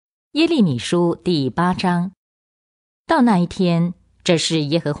耶利米书第8章。到那一天，这是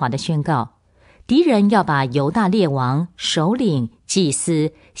耶和华的宣告，敌人要把犹大列王、首领、祭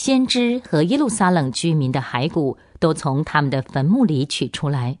司、先知和耶路撒冷居民的骸骨都从他们的坟墓里取出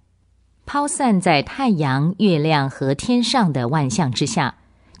来，抛散在太阳、月亮和天上的万象之下，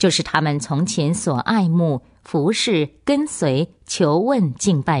就是他们从前所爱慕、服侍、跟随、求问、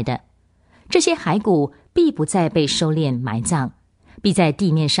敬拜的。这些骸骨必不再被收敛埋葬，必在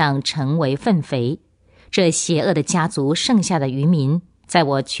地面上成为粪肥。这邪恶的家族剩下的余民，在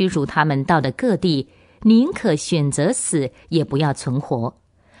我驱逐他们到的各地，宁可选择死，也不要存活。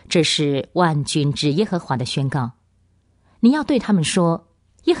这是万军之耶和华的宣告。你要对他们说，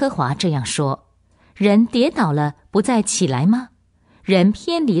耶和华这样说：人跌倒了，不再起来吗？人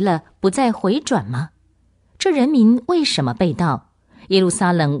偏离了，不再回转吗？这人民为什么背道？耶路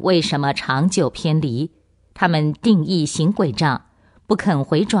撒冷为什么长久偏离？他们定义行诡诈，不肯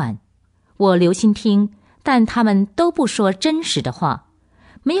回转。我留心听，但他们都不说真实的话。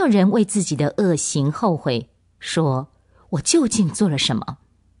没有人为自己的恶行后悔，说我究竟做了什么？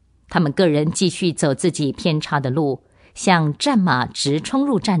他们个人继续走自己偏差的路，像战马直冲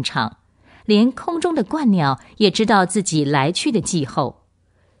入战场，连空中的鹳鸟也知道自己来去的季候。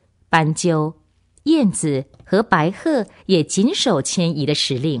斑鸠、燕子和白鹤也谨守迁移的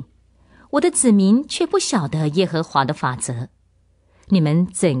时令，我的子民却不晓得耶和华的法则。你们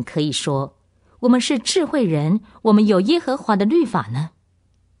怎可以说，我们是智慧人，我们有耶和华的律法呢？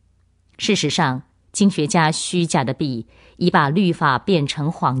事实上，经学家虚假的笔已把律法变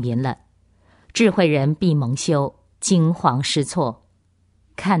成谎言了。智慧人必蒙羞，惊惶失措。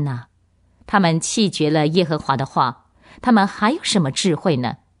看哪，他们弃绝了耶和华的话，他们还有什么智慧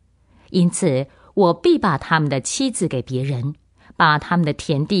呢？因此，我必把他们的妻子给别人，把他们的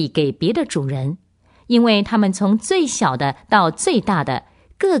田地给别的主人，因为他们从最小的到最大的，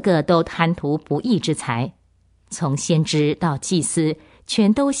个个都贪图不义之财，从先知到祭司，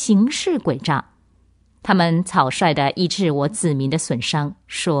全都行事诡诈。他们草率地医治我子民的损伤，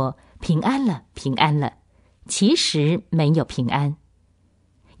说平安了，平安了，其实没有平安。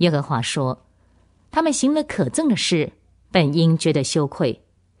耶和华说，他们行了可憎的事，本应觉得羞愧，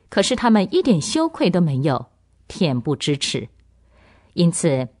可是他们一点羞愧都没有，恬不知耻。因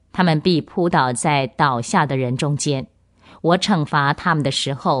此他们必扑倒在倒下的人中间，我惩罚他们的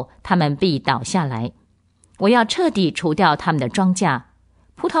时候，他们必倒下来。我要彻底除掉他们的庄稼，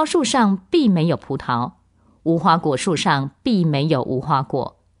葡萄树上必没有葡萄，无花果树上必没有无花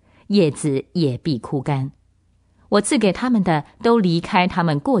果，叶子也必枯干。我赐给他们的都离开他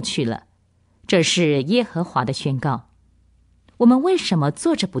们过去了。这是耶和华的宣告。我们为什么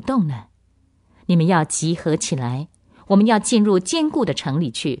坐着不动呢？你们要集合起来，我们要进入坚固的城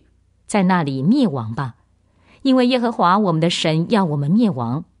里去，在那里灭亡吧。因为耶和华我们的神要我们灭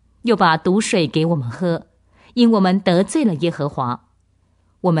亡，又把毒水给我们喝，因我们得罪了耶和华。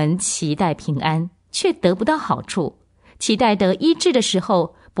我们期待平安，却得不到好处；期待得医治的时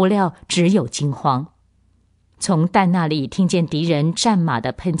候，不料只有惊慌。从但那里听见敌人战马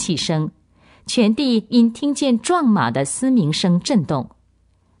的喷气声，全地因听见撞马的嘶鸣声震动。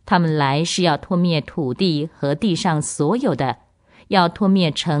他们来是要吞灭土地和地上所有的，要吞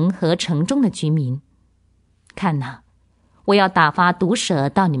灭城和城中的居民。看哪，我要打发毒蛇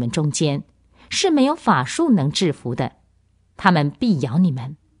到你们中间，是没有法术能制服的，他们必咬你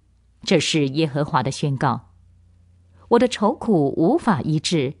们。这是耶和华的宣告。我的愁苦无法医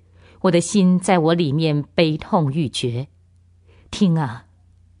治，我的心在我里面悲痛欲绝。听啊，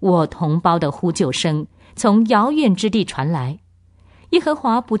我同胞的呼救声从遥远之地传来。耶和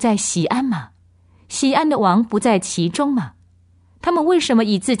华不在锡安吗？锡安的王不在其中吗？他们为什么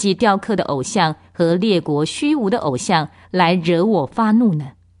以自己雕刻的偶像和列国虚无的偶像来惹我发怒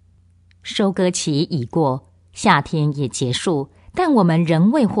呢？收割期已过，夏天也结束，但我们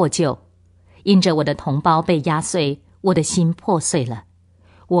仍未获救。因着我的同胞被压碎，我的心破碎了。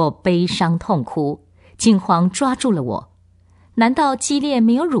我悲伤痛哭，惊慌抓住了我。难道基列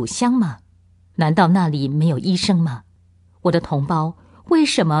没有乳香吗？难道那里没有医生吗？我的同胞为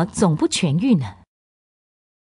什么总不痊愈呢？